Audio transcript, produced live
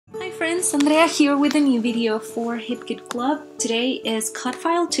friends, Andrea here with a new video for Hip Kit Club. Today is Cut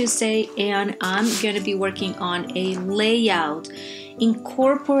File Tuesday and I'm going to be working on a layout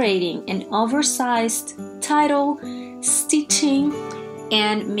incorporating an oversized title, stitching,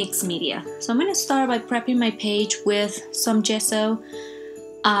 and mixed media. So I'm going to start by prepping my page with some gesso.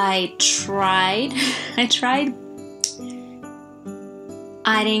 I tried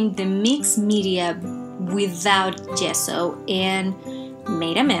adding the mixed media without gesso and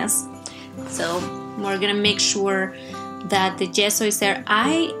made a mess. So we're gonna make sure that the gesso is there.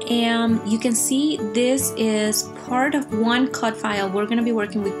 You can see this is part of one cut file. We're gonna be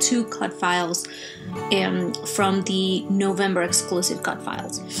working with two cut files from the November exclusive cut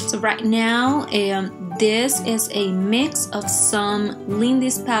files. So right now this is a mix of some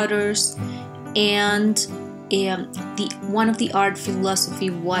Lindy's powders and one of the Art Philosophy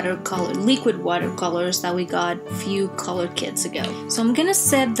watercolor, liquid watercolors that we got a few color kits ago. So I'm gonna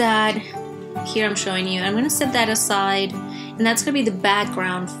set that, here I'm showing you, I'm gonna set that aside, and that's gonna be the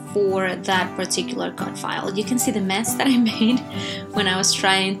background for that particular cut file. You can see the mess that I made when I was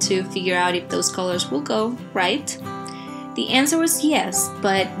trying to figure out if those colors will go right. The answer was yes,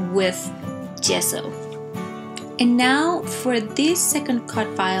 but with gesso. And now for this second cut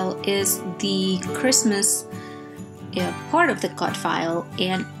file is the Christmas part of the cut file,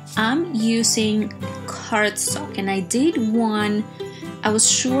 and I'm using cardstock, and I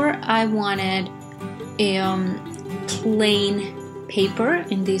was sure I wanted plain paper,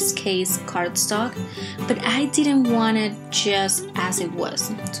 in this case cardstock, but I didn't want it just as it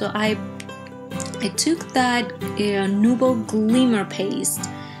was. So I took that Nubo Glimmer paste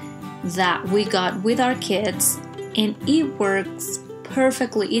that we got with our kits, and it works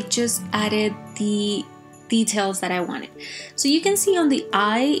perfectly. It just added the details that I wanted. So you can see on the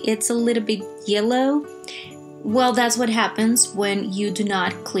eye it's a little bit yellow. Well, that's what happens when you do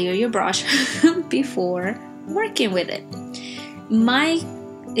not clear your brush before working with it. My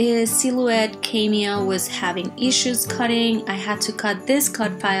silhouette cameo was having issues cutting. I had to cut this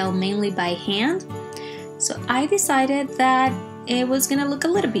cut file mainly by hand, so I decided that it was gonna look a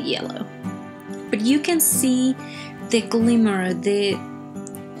little bit yellow. But you can see the glimmer,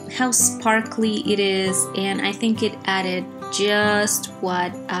 how sparkly it is, and I think it added just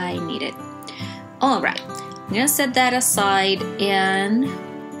what I needed. Alright, I'm gonna set that aside, and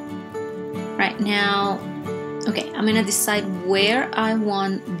right now, okay, I'm gonna decide where I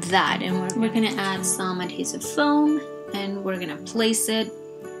want that, and we're gonna add some adhesive foam, and we're gonna place it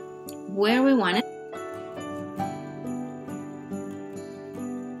where we want it.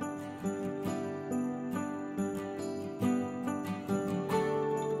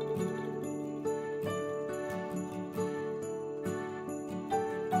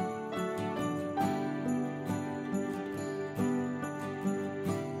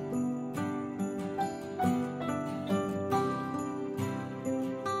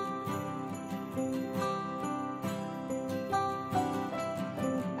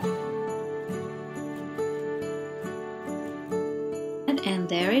 And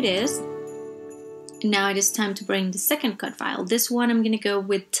there it is. Now it is time to bring the second cut file. This one I'm gonna go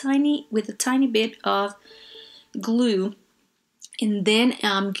with a tiny bit of glue, and then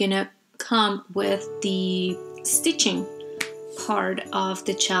I'm gonna come with the stitching part of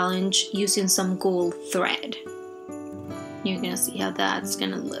the challenge using some gold thread. You're gonna see how that's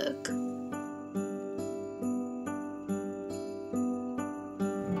gonna look.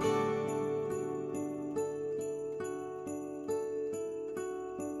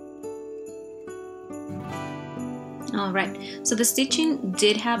 Alright, so the stitching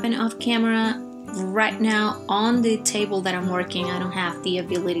did happen off camera. Right now on the table that I'm working, I don't have the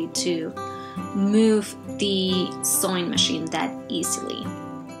ability to move the sewing machine that easily.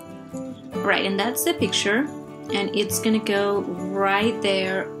 Right, and that's the picture, and it's gonna go right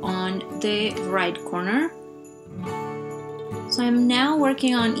there on the right corner. So I'm now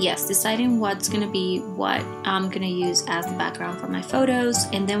working on, deciding what's gonna be what I'm gonna use as the background for my photos,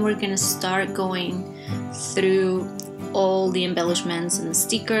 and then we're gonna start going through all the embellishments and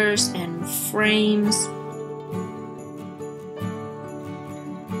stickers and frames.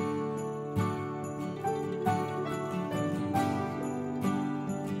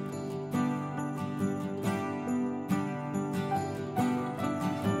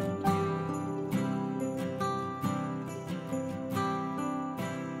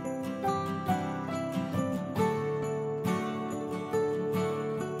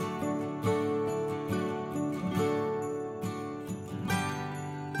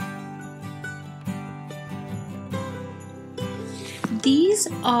 these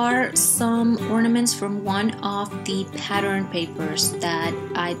are some ornaments from one of the pattern papers that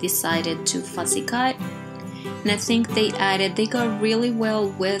I decided to fussy cut. And I think they got really well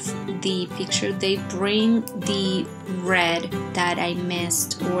with the picture. They bring the red that I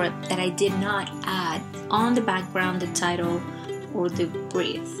missed or that I did not add on the background, the title or the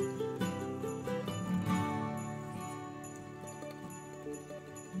wreath.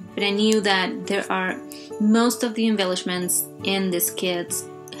 But I knew that most of the embellishments in these kits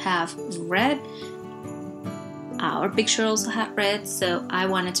have red. Our picture also had red, so I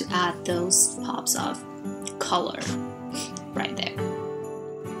wanted to add those pops of color right there.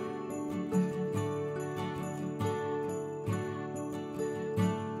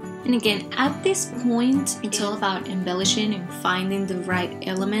 And again, at this point, it's all about embellishing and finding the right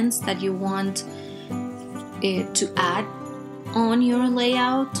elements that you want to add on your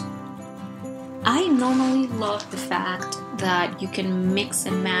layout. I normally love the fact that you can mix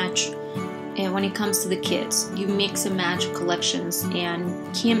and match. And when it comes to the kids, you mix and match collections,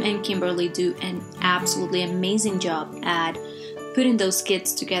 and Kim and Kimberly do an absolutely amazing job at putting those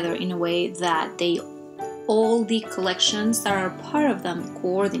kits together in a way that all the collections that are part of them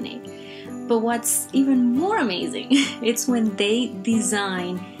coordinate. But what's even more amazing, it's when they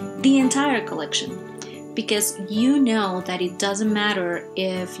design the entire collection, because you know that it doesn't matter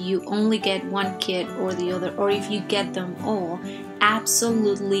if you only get one kit or the other, or if you get them all.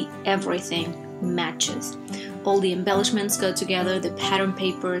 Absolutely everything matches. All the embellishments go together. The pattern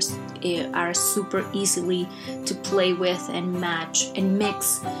papers are super easily to play with and match and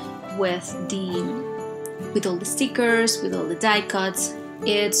mix with all the stickers, with all the die cuts.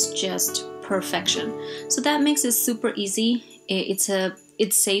 It's just perfection. So that makes it super easy.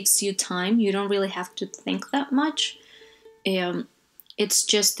 It saves you time. You don't really have to think that much. It's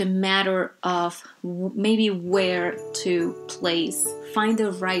just a matter of maybe where to find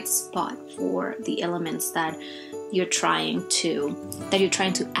the right spot for the elements that you're trying to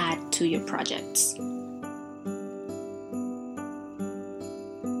add to your projects.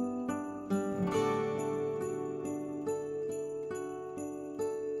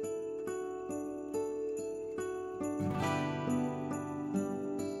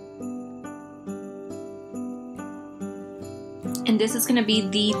 And this is gonna be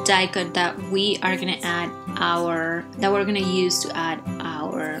the die cut that we're gonna use to add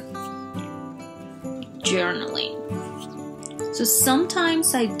our journaling. So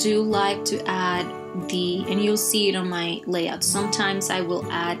sometimes I do like to add and you'll see it on my layout. Sometimes I will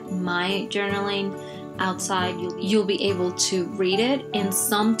add my journaling outside. You'll be able to read it, and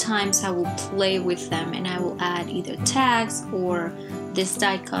sometimes I will play with them and I will add either tags or these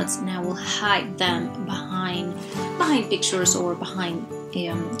die cuts, and I will hide them behind pictures or behind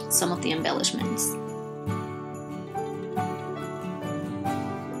some of the embellishments.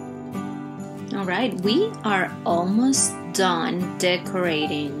 Alright, we are almost done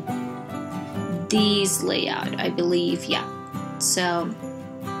decorating this layout, I believe. Yeah, so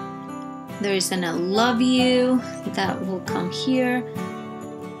there is an I love you that will come here.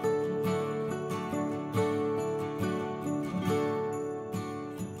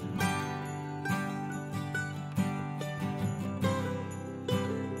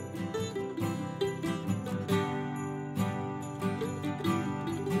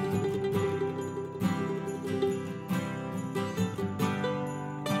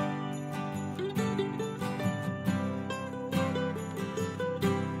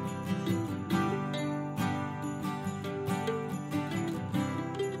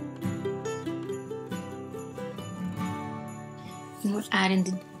 We're adding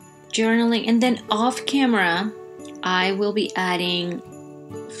the journaling, and then off camera I will be adding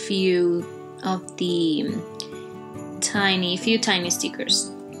few tiny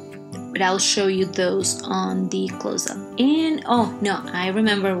stickers, but I'll show you those on the close-up. And oh no, I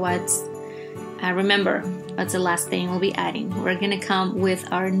remember what's the last thing we'll be adding. We're gonna come with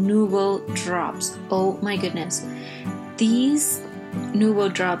our Nouveau drops. Oh my goodness, these Nouveau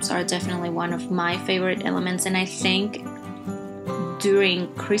drops are definitely one of my favorite elements, and I think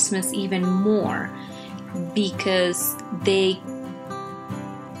during Christmas even more, because they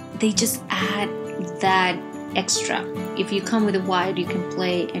just add that extra. If you come with a white, you can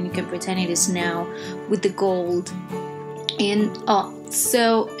play and you can pretend it is now with the gold. And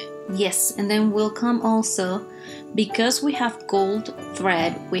so yes, and then we'll come also, because we have gold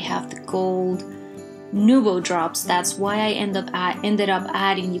thread, we have the gold Nouveau drops. That's why I ended up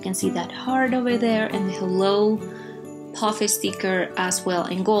adding, you can see that heart over there and the hello puffy sticker as well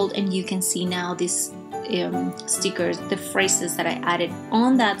in gold, and you can see now these stickers, the phrases that I added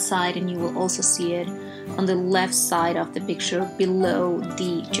on that side, and you will also see it on the left side of the picture below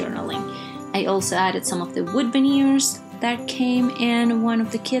the journaling. I also added some of the wood veneers that came in one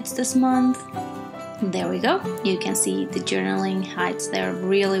of the kits this month. There we go. You can see the journaling hides there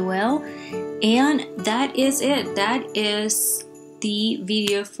really well. And that is it. That is the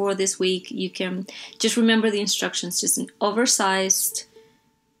video for this week. You can just remember the instructions, just an oversized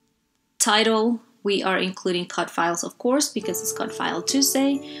title. We are including cut files, of course, because it's Cut File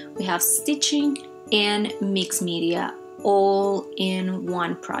Tuesday. We have stitching and mixed media all in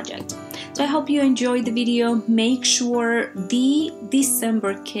one project. So I hope you enjoyed the video. Make sure the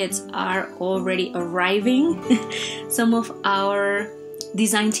December kits are already arriving. Some of our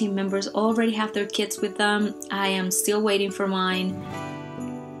design team members already have their kits with them. I am still waiting for mine,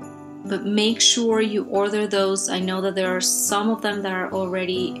 but make sure you order those. I know that there are some of them that are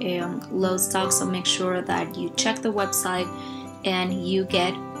already low stock, so make sure that you check the website and you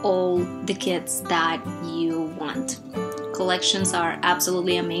get all the kits that you want. Collections are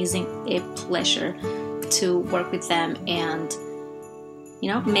absolutely amazing. A pleasure to work with them and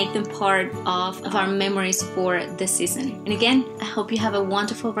make them part of our memories for the season. And again, I hope you have a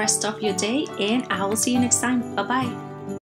wonderful rest of your day, and I will see you next time. Bye bye.